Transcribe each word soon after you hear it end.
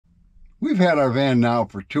We've had our van now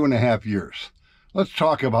for 2.5 years. Let's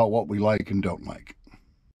talk about what we like and don't like.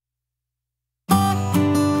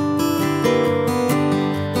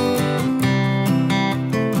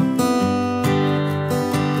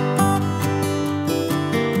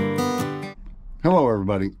 Hello,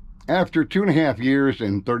 everybody. After 2.5 years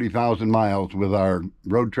and 30,000 miles with our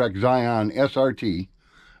Roadtrek Zion SRT,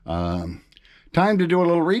 time to do a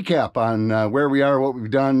little recap on where we are, what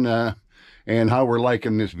we've done, and how we're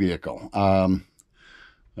liking this vehicle.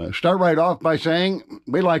 Start right off by saying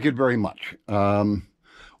we like it very much.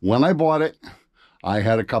 When I bought it, I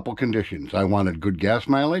had a couple conditions. I wanted good gas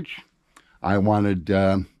mileage, I wanted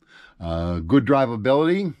good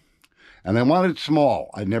drivability, and I wanted small.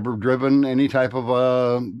 I'd never driven any type of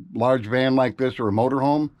a large van like this or a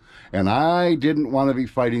motorhome, and I didn't want to be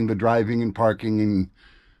fighting the driving and parking and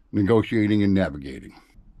negotiating and navigating.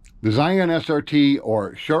 The Zion SRT,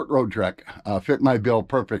 or short Roadtrek, fit my bill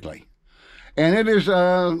perfectly. And it has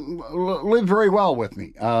lived very well with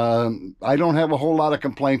me. I don't have a whole lot of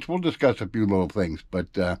complaints. We'll discuss a few little things,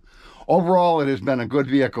 but overall, it has been a good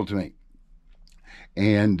vehicle to me,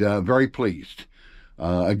 and very pleased.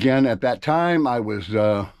 Again, at that time, I was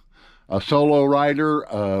a solo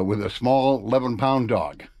rider with a small 11-pound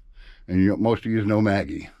dog, and most of you know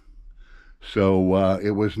Maggie. So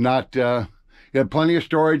it was not. It had plenty of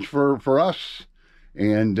storage for us,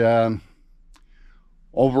 and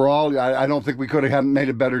overall, I don't think we could have made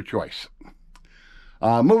a better choice.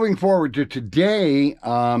 Moving forward to today, we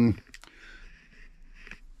are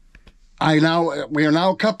now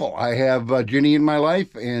a couple. I have Ginny in my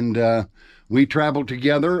life, and we travel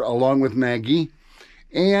together along with Maggie.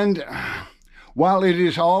 And while it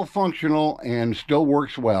is all functional and still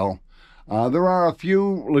works well, there are a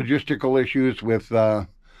few logistical issues with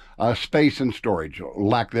space and storage,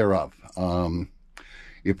 lack thereof.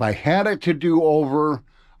 If I had it to do over,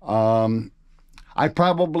 I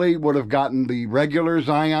probably would have gotten the regular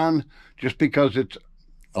Zion just because it's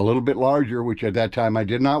a little bit larger, which at that time I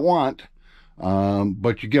did not want.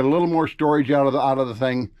 But you get a little more storage out of the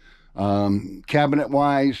thing,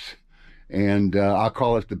 cabinet-wise, and I'll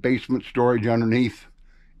call it the basement storage underneath.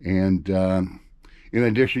 And in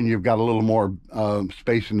addition, you've got a little more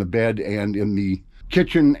space in the bed and in the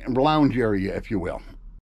kitchen lounge area, if you will.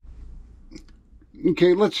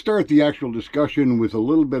 Okay, let's start the actual discussion with a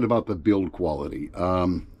little bit about the build quality.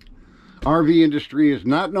 RV industry is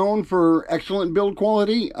not known for excellent build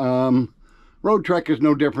quality. Roadtrek is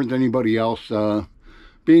no different than anybody else.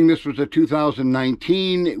 Being this was a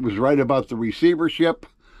 2019, it was right about the receivership,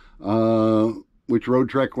 which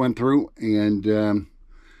Roadtrek went through, and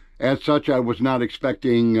as such, I was not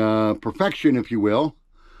expecting perfection, if you will.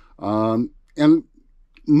 And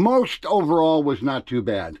most overall was not too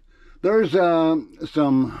bad. There's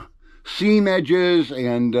some seam edges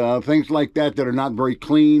and things like that that are not very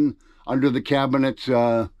clean under the cabinets,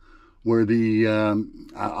 where the,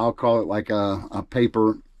 I'll call it like a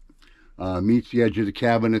paper meets the edge of the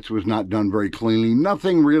cabinets, was not done very cleanly.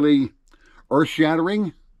 Nothing really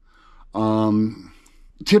earth-shattering.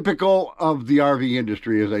 Typical of the RV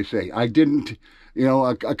industry, as I say. I didn't,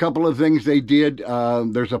 a couple of things they did.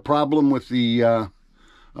 There's a problem with the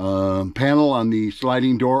panel on the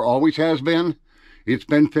sliding door, always has been. It's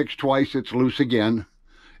been fixed twice, it's loose again.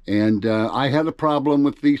 And I had a problem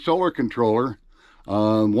with the solar controller.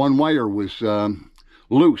 One wire was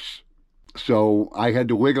loose, so I had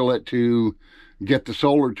to wiggle it to get the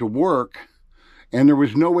solar to work, and there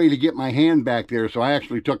was no way to get my hand back there, so I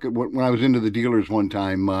actually took it when I was into the dealers one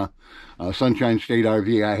time, Sunshine State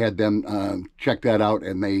RV. I had them check that out,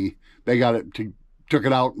 and they got it, took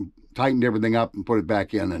it out, tightened everything up and put it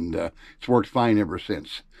back in, and it's worked fine ever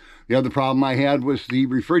since. The other problem I had was the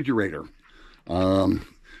refrigerator. Not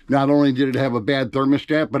only did it have a bad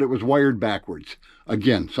thermostat, but it was wired backwards.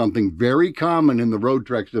 Again, something very common in the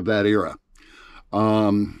Roadtreks of that era.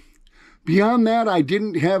 Beyond that, I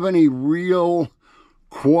didn't have any real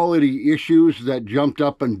quality issues that jumped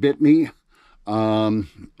up and bit me. I'll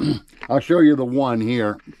show you the one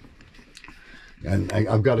here. And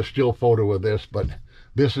I've got a still photo of this, but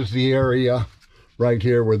this is the area right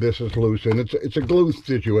here where this is loose, and it's a glue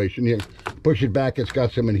situation. You push it back, it's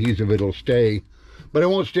got some adhesive, it'll stay, but it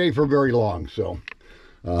won't stay for very long. So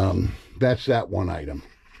that's that one item.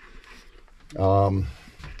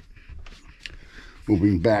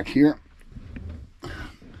 Moving back here,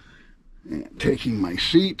 and taking my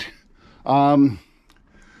seat.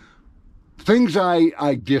 Things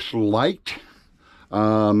I disliked.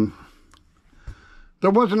 There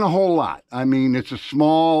wasn't a whole lot. I mean, it's a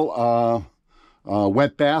small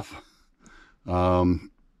wet bath.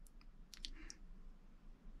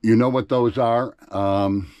 You know what those are.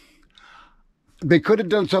 They could have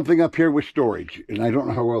done something up here with storage, and I don't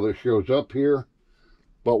know how well this shows up here,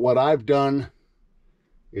 but what I've done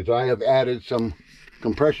is I have added some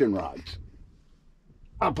compression rods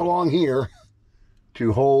up along here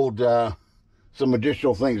to hold some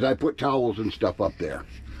additional things. I put towels and stuff up there.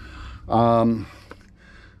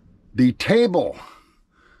 The table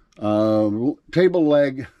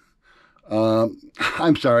leg,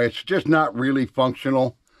 I'm sorry, it's just not really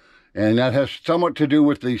functional. And that has somewhat to do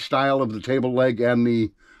with the style of the table leg and the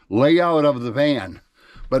layout of the van.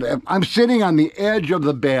 But I'm sitting on the edge of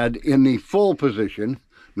the bed in the full position,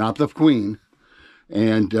 not the queen.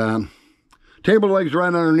 And table leg's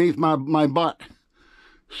right underneath my butt.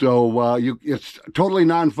 So it's totally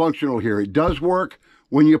non-functional here. It does work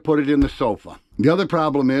when you put it in the sofa. The other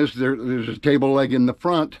problem is there's a table leg in the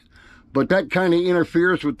front, but that kind of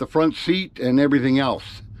interferes with the front seat and everything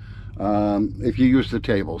else. If you use the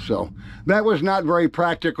table. So that was not very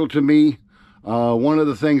practical to me. One of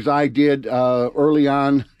the things I did early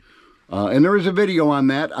on, and there is a video on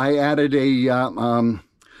that, I added a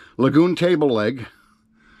Lagoon table leg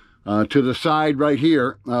to the side right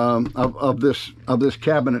here of this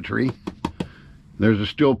cabinetry. There's a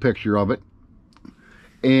still picture of it.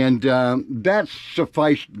 And that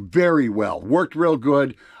sufficed very well. Worked real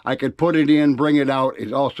good. I could put it in, bring it out.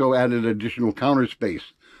 It also added additional counter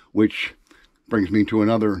space, which brings me to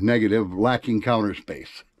another negative, lacking counter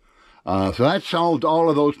space. So that solved all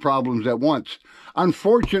of those problems at once.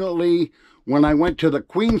 Unfortunately, when I went to the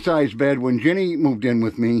queen size bed, when Jenny moved in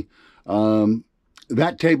with me,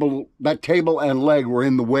 that table and leg were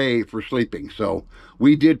in the way for sleeping. So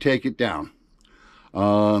we did take it down.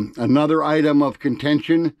 Another item of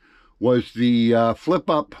contention was the flip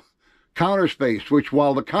up counter space, which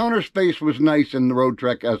while the counter space was nice in the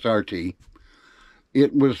Roadtrek SRT,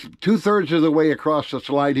 it was 2/3 of the way across the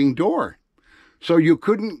sliding door. So you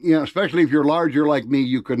couldn't, especially if you're larger like me,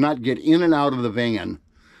 you could not get in and out of the van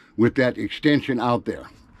with that extension out there.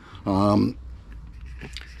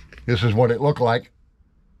 This is what it looked like.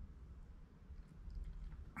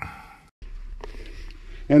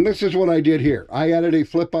 And this is what I did here. I added a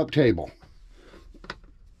flip-up table.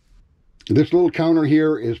 This little counter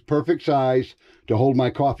here is perfect size to hold my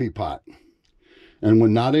coffee pot. And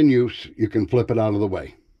when not in use, you can flip it out of the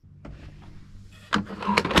way.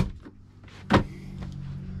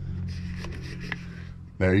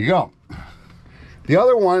 There you go. The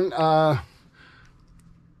other one,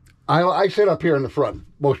 I sit up here in the front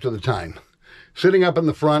most of the time. Sitting up in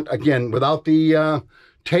the front, again, without the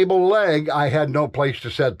table leg, I had no place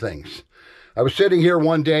to set things. I was sitting here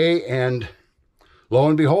one day, and lo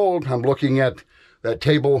and behold, I'm looking at that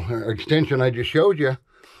table extension I just showed you,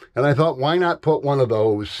 and I thought, why not put one of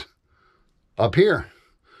those up here?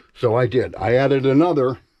 So I did. I added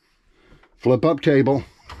another flip-up table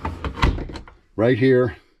right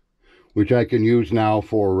here, which I can use now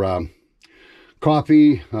for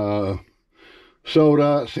coffee,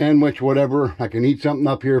 soda, sandwich, whatever. I can eat something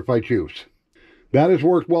up here if I choose. That has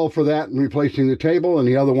worked well for that in replacing the table, and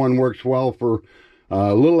the other one works well for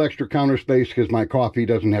a little extra counter space because my coffee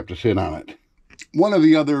doesn't have to sit on it. One of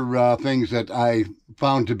the other things that I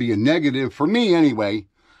found to be a negative, for me anyway,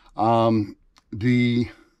 the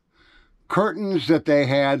curtains that they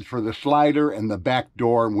had for the slider and the back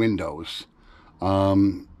door windows,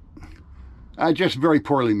 just very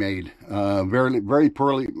poorly made, very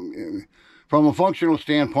poorly, from a functional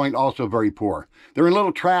standpoint, also very poor. They're in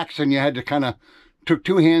little tracks, and you had to kind of took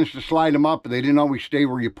two hands to slide them up, but they didn't always stay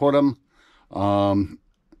where you put them.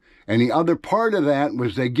 And the other part of that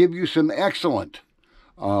was they give you some excellent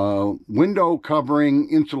window covering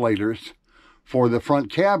insulators for the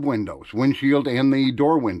front cab windows, windshield, and the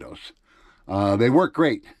door windows. They work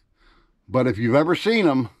great, but if you've ever seen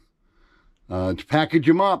them, to package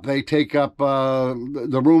them up, they take up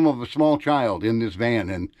the room of a small child in this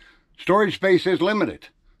van, and storage space is limited.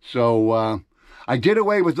 So I did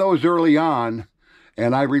away with those early on,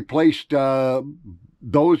 and I replaced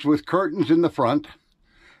those with curtains in the front,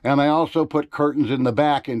 and I also put curtains in the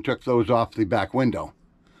back and took those off the back window.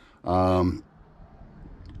 Both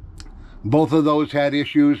of those had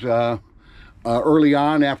issues early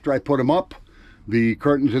on after I put them up. The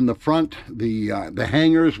curtains in the front, the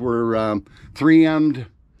hangers were 3M'd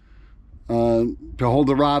to hold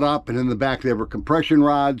the rod up, and in the back there were compression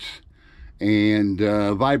rods, and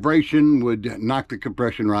vibration would knock the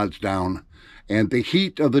compression rods down, and the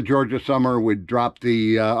heat of the Georgia summer would drop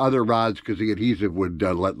the other rods because the adhesive would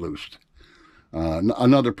let loose.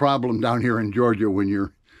 Another problem down here in Georgia when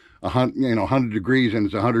you're 100 degrees and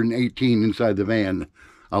it's 118 inside the van.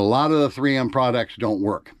 A lot of the 3M products don't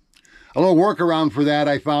work. A little workaround for that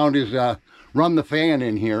I found is run the fan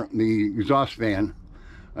in here, the exhaust fan,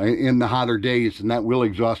 in the hotter days, and that will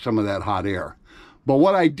exhaust some of that hot air. But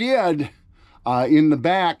what I did in the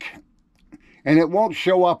back, and it won't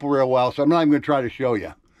show up real well, so I'm not even going to try to show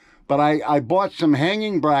you, but I bought some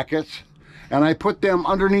hanging brackets, and I put them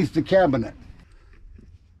underneath the cabinet.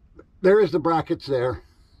 There is the brackets there.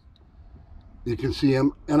 You can see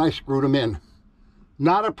them, and I screwed them in.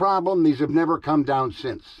 Not a problem. These have never come down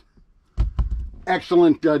since.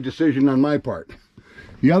 Excellent decision on my part.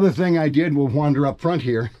 The other thing I did, we'll wander up front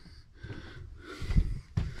here.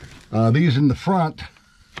 These in the front,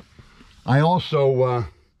 I also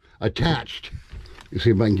attached. You see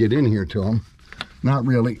if I can get in here to them. Not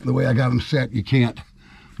really. The way I got them set, you can't.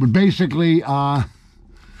 But basically, I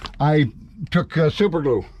took super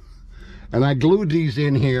glue and I glued these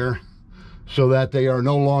in here so that they are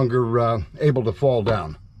no longer able to fall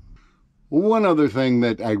down. One other thing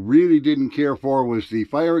that I really didn't care for was the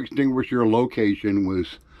fire extinguisher location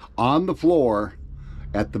was on the floor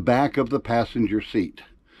at the back of the passenger seat.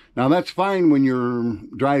 Now that's fine when you're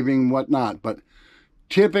driving, whatnot, but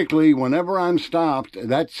typically whenever I'm stopped,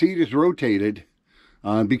 that seat is rotated,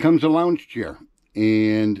 becomes a lounge chair.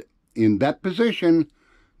 And in that position,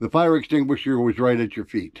 the fire extinguisher was right at your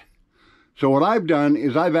feet. So what I've done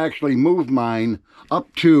is I've actually moved mine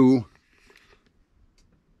up to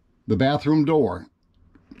the bathroom door.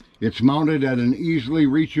 It's mounted at an easily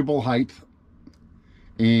reachable height,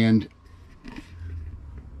 and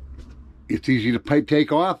it's easy to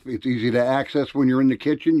take off. It's easy to access when you're in the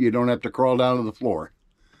kitchen. You don't have to crawl down to the floor.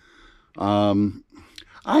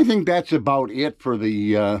 I think that's about it for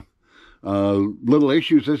the little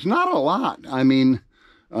issues. It's not a lot. I mean,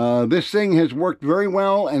 this thing has worked very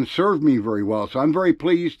well and served me very well, so I'm very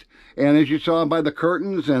pleased. And as you saw by the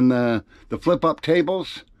curtains and the flip-up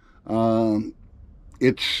tables, you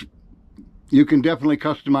can definitely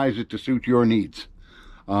customize it to suit your needs.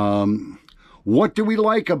 What do we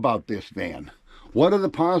like about this van? What are the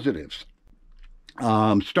positives?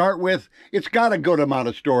 Start with, it's got a good amount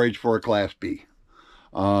of storage for a Class B.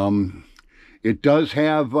 It does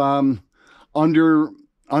have under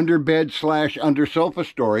bed / under sofa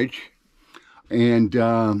storage, and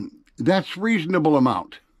that's reasonable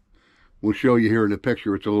amount. We'll show you here in the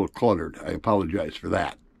picture. It's a little cluttered. I apologize for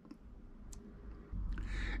that.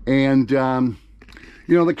 And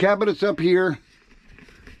you know, the cabinet's up here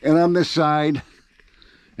and on this side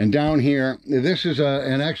and down here. This is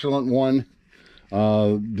an excellent one.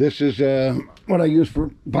 This is what I use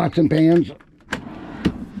for pots and pans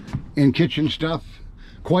and kitchen stuff.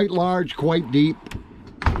 Quite large, quite deep.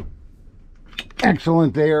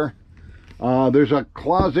 Excellent there. There's a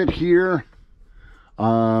closet here.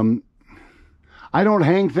 I don't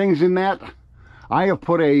hang things in that. I have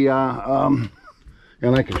put a,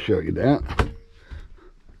 and I can show you that.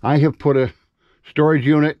 I have put a storage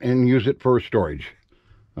unit and use it for storage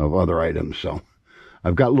of other items. So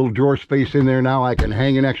I've got a little drawer space in there now. I can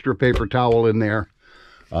hang an extra paper towel in there.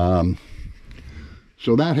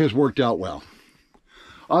 So that has worked out well.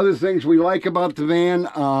 Other things we like about the van,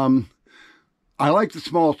 I like the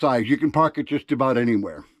small size. You can park it just about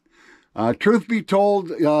anywhere. Truth be told,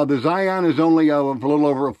 the Zion is only a little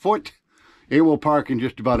over a foot. It will park in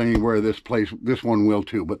just about anywhere. This one will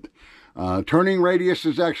too. But turning radius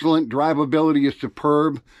is excellent. Drivability is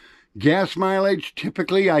superb. Gas mileage,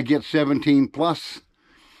 typically I get 17 plus.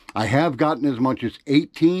 I have gotten as much as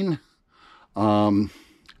 18.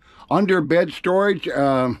 Under bed storage,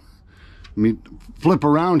 let me flip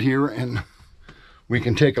around here and we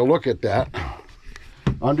can take a look at that.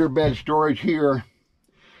 Under bed storage here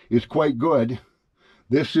is quite good.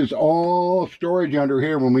 This is all storage under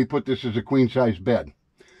here when we put this as a queen size bed.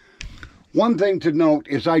 One thing to note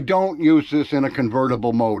is I don't use this in a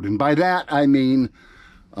convertible mode. And by that I mean,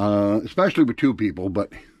 especially with two people,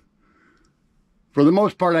 but for the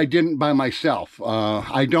most part I didn't by myself.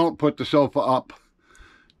 I don't put the sofa up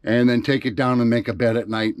and then take it down and make a bed at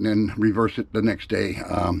night and then reverse it the next day.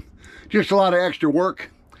 Just a lot of extra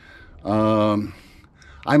work.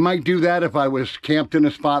 I might do that if I was camped in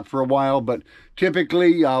a spot for a while, but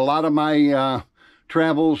typically a lot of my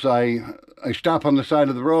travels, I stop on the side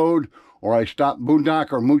of the road, or I stop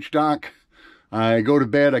boondock or moochdock. I go to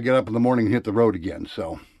bed, I get up in the morning and hit the road again.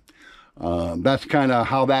 So that's kind of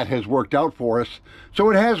how that has worked out for us. So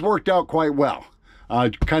it has worked out quite well,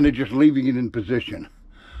 kind of just leaving it in position.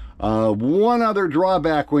 One other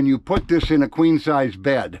drawback when you put this in a queen size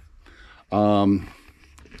bed,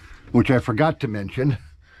 which I forgot to mention,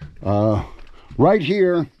 right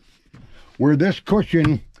here where this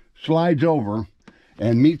cushion slides over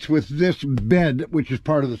and meets with this bed, which is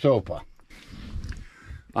part of the sofa.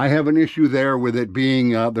 I have an issue there with it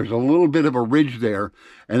being, there's a little bit of a ridge there,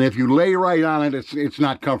 and if you lay right on it, it's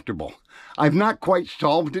not comfortable. I've not quite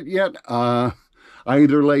solved it yet. I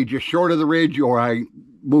either lay just short of the ridge or I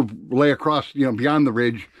lay across, beyond the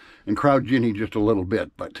ridge and crowd Ginny just a little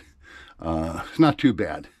bit, but it's not too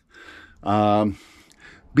bad.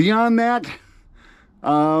 Beyond that,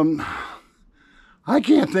 I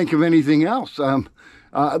can't think of anything else.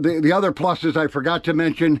 The other pluses I forgot to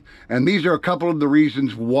mention, and these are a couple of the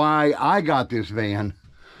reasons why I got this van.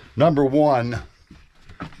 Number one,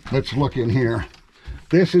 let's look in here.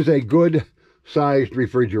 This is a good sized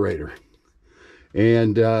refrigerator,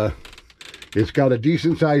 and it's got a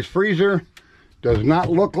decent sized freezer. Does not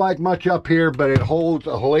look like much up here, but it holds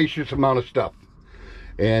a hellacious amount of stuff,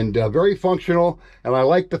 and very functional. And I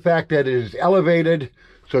like the fact that it is elevated,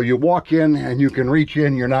 so you walk in and you can reach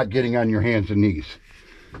in. You're not getting on your hands and knees.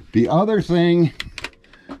 The other thing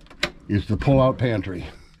is the pull-out pantry.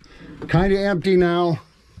 Kind of empty now,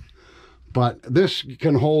 but this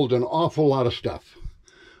can hold an awful lot of stuff.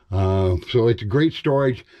 So it's a great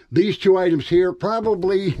storage. These two items here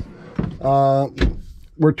probably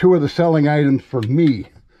were two of the selling items for me.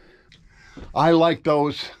 I like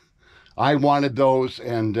those. I wanted those,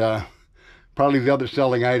 and probably the other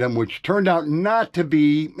selling item, which turned out not to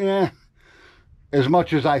be as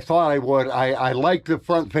much as I thought I would. I like the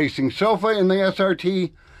front-facing sofa in the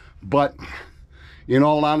SRT, but in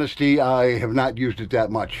all honesty, I have not used it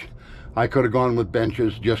that much. I could have gone with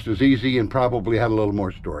benches just as easy and probably had a little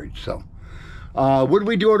more storage. So, would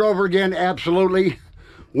we do it over again? Absolutely.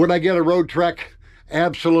 Would I get a Roadtrek?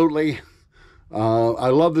 Absolutely. I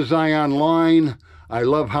love the Zion line. I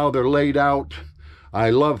love how they're laid out. I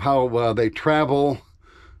love how they travel.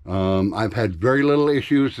 I've had very little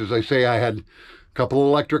issues. As I say, I had a couple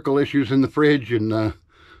electrical issues in the fridge and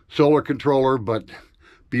solar controller, but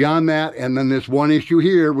beyond that, and then this one issue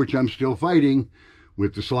here, which I'm still fighting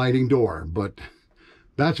with the sliding door, but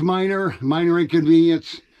that's minor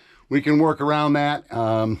inconvenience. We can work around that.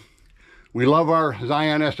 We love our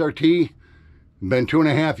Zion SRT. Been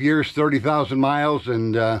 2.5 years, 30,000 miles,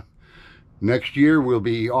 and next year we'll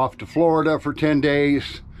be off to Florida for 10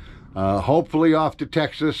 days, hopefully off to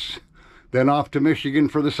Texas, then off to Michigan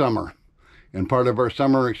for the summer. And part of our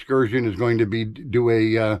summer excursion is going to be do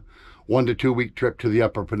a 1 to 2 week trip to the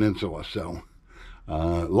Upper Peninsula. So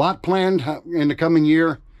a lot planned in the coming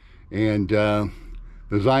year, and the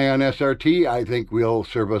Zion SRT I think will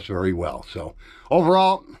serve us very well. So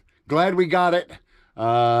overall, glad we got it.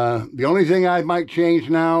 The only thing I might change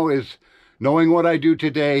now is, knowing what I do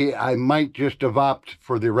today, I might just have opted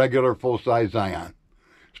for the regular full-size Zion,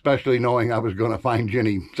 especially knowing I was going to find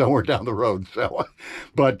Ginny somewhere down the road. So,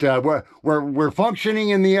 but we're functioning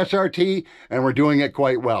in the SRT, and we're doing it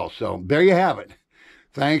quite well. So there you have it.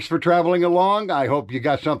 Thanks for traveling along. I hope you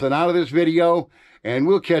got something out of this video, and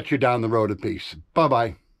we'll catch you down the road a piece.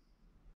 Bye-bye.